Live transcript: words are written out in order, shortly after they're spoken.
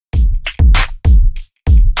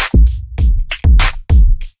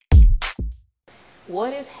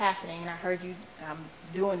what is happening, and I heard you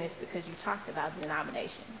doing this because you talked about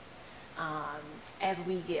denominations. As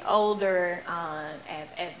we get older, as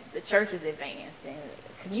the churches advance and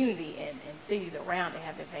the community and cities around it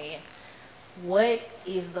have advanced, what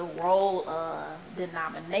is the role of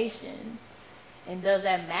denominations, and does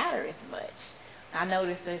that matter as much? I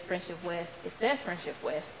noticed that Friendship West, it says Friendship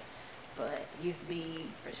West, but it used to be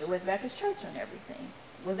Friendship West Baptist Church on everything.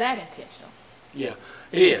 Was that intentional? Yeah,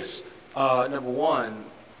 it is. Number one,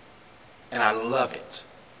 and I love it,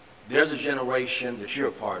 there's a generation that you're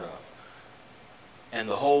a part of. And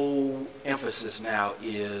the whole emphasis now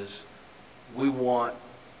is we want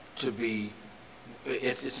to be,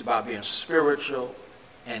 it's about being spiritual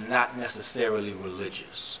and not necessarily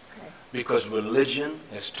religious. Okay. Because religion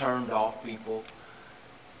has turned off people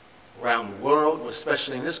around the world,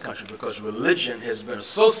 especially in this country, because religion has been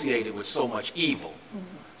associated with so much evil,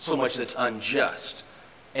 so much that's unjust.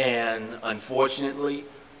 And unfortunately,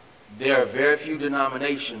 there are very few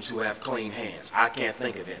denominations who have clean hands. I can't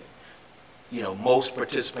think of any. You know, most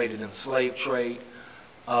participated in the slave trade.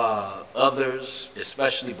 Others,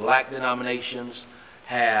 especially black denominations,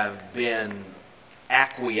 have been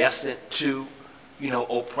acquiescent to,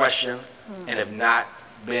 oppression and have not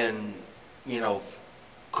been,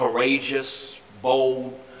 courageous,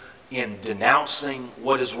 bold in denouncing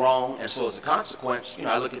what is wrong. And so as a consequence,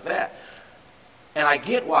 I look at that. And I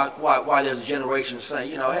get why there's a generation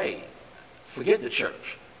saying, hey, forget the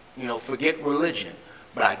church, forget religion.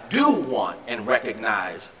 But I do want and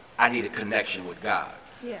recognize I need a connection with God.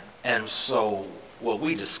 Yeah. And so what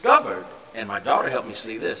we discovered, and my daughter helped me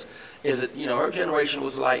see this, is that, her generation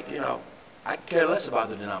was like, I care less about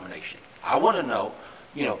the denomination. I want to know,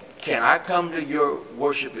 can I come to your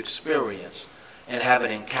worship experience and have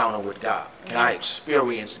an encounter with God? Can I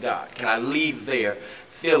experience God? Can I leave there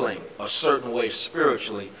feeling a certain way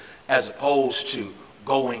spiritually as opposed to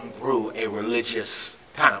going through a religious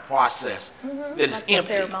kind of process that is like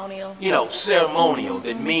empty, ceremonial,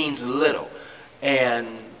 that means little. And,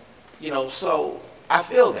 so I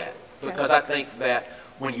feel that because I think that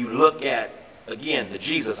when you look at, again, the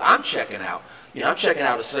Jesus I'm checking out, I'm checking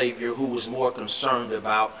out a Savior who was more concerned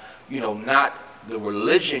about, not the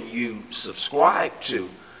religion you subscribe to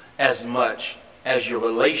as much as your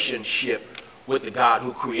relationship with the God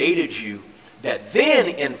who created you, that then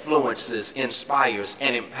influences, inspires,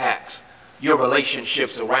 and impacts your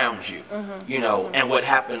relationships around you, and what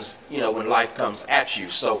happens, when life comes at you.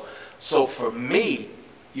 So for me,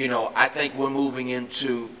 I think we're moving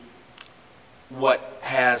into what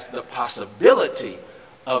has the possibility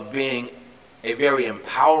of being a very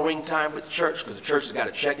empowering time for the church, because the church has got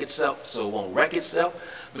to check itself so it won't wreck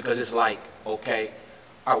itself, because it's like, okay,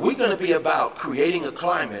 are we going to be about creating a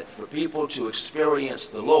climate for people to experience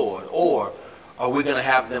the Lord, or are we going to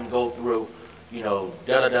have them go through,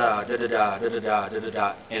 da-da-da, da-da-da, da-da-da,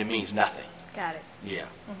 da-da-da, and it means nothing? Got it. Yeah.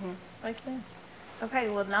 Makes sense. Okay,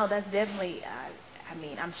 well, no, that's definitely,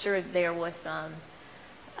 I'm sure there was some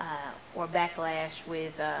or backlash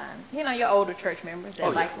with, your older church members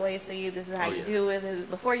that like the way you see you, this is how you do it.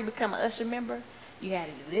 Before you become an usher member, you had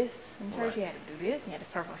to do this in church, you had to do this, you had to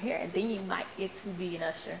circle here, and then you might get to be an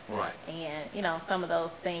usher. Right. And, some of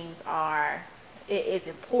those things are, it's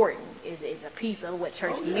important, it's a piece of what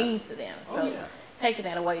church means to them. So taking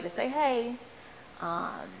that away to say, hey,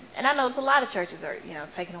 and I know a lot of churches are,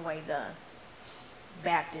 taking away the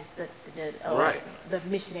Baptist, the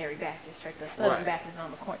missionary Baptist church, the Southern Baptist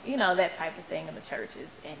on the corner, that type of thing in the churches.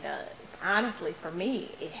 And honestly, for me,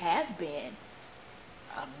 it has been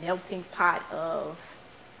a melting pot of,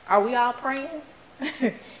 are we all praying?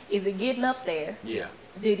 Is it getting up there? Yeah.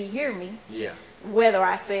 Did he hear me? Yeah. Whether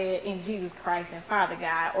I said in Jesus Christ and Father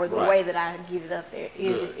God, or the way that I get it up there,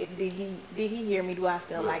 did he hear me? Do I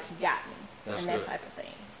feel like he got me? That's and that good. type of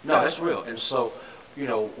thing. No, that's real. And so,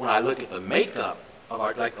 when I look at the makeup of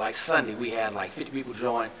our, like Sunday, we had like 50 people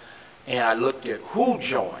join, and I looked at who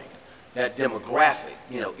joined, that demographic,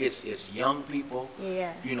 it's young people,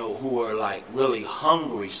 who are like really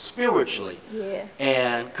hungry spiritually,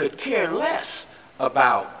 and could care less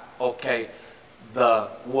about, the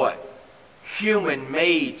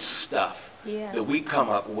human-made stuff that we come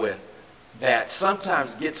up with that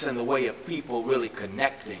sometimes gets in the way of people really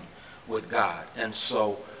connecting with God. And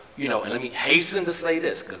so, and let me hasten to say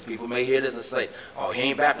this, because people may hear this and say, oh, he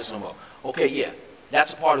ain't Baptist no more. Okay, yeah,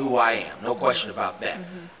 that's a part of who I am, no question about that.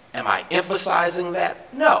 Am I emphasizing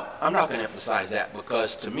that? No, I'm not going to emphasize that,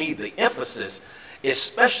 because to me the emphasis,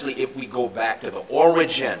 especially if we go back to the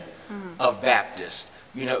origin of Baptist,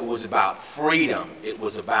 it was about freedom. It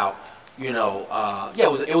was about,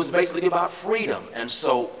 it was basically about freedom. And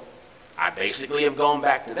so I basically have gone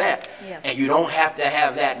back to that. Yeah. And you don't have to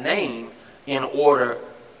have that name in order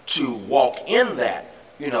to walk in that,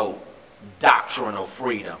 doctrinal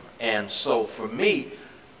freedom. And so for me,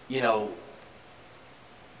 a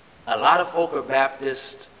lot of folk are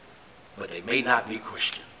Baptist, but they may not be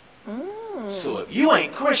Christian. So if you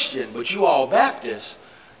ain't Christian, but you all Baptist,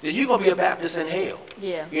 then you're going to be a Baptist in hell.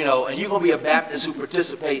 Yeah. And you're going to be a Baptist who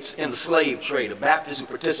participates in the slave trade, a Baptist who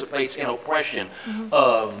participates in oppression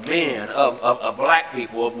of men, of black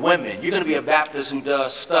people, of women. You're going to be a Baptist who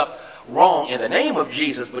does stuff wrong in the name of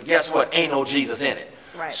Jesus, but guess what? Ain't no Jesus in it.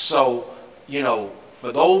 Right. So,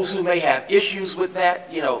 for those who may have issues with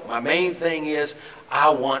that, my main thing is I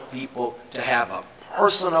want people to have a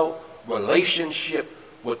personal relationship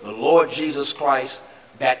with the Lord Jesus Christ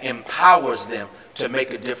that empowers them to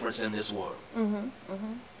make a difference in this world.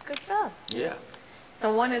 Good stuff. Yeah.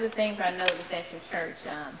 So one of the things I noticed at your church,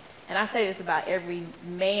 and I say this about every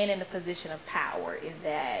man in a position of power, is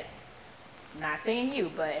that, not saying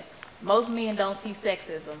you, but most men don't see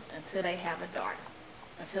sexism until they have a daughter,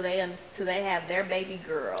 until they have their baby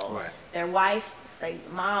girl, Right. their wife. Their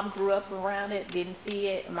mom grew up around it, didn't see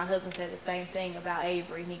it. And my husband said the same thing about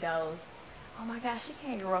Avery. He goes, "Oh my gosh, she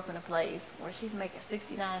can't grow up in a place where she's making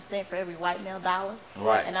 69 cents for every white male dollar."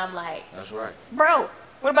 Right. And I'm like, That's right. bro,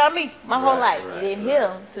 what about me? My whole life. Right, It didn't hit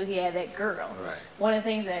him until he had that girl. Right. One of the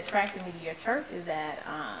things that attracted me to your church is that,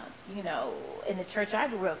 in the church I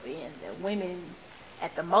grew up in, the women,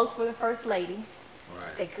 at the most for the first lady,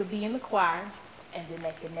 Right. they could be in the choir, and then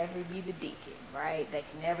they could never be the deacon, right? They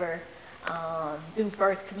could never do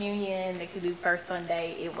first communion. They could do first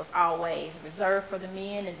Sunday. It was always reserved for the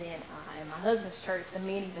men, and then in my husband's church, the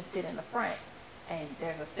men even sit in the front, and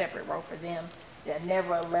there's a separate row for them. There's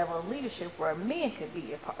never a level of leadership where women could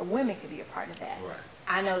be a part of that. Right.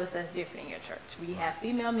 I noticed that's different in your church. We have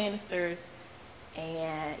female ministers,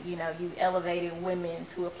 and you elevated women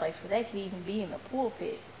to a place where they can even be in the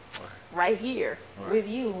pulpit right here with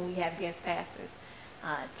you when we have guest pastors.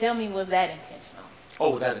 Tell me, was that intentional?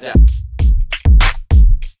 Oh, without a doubt.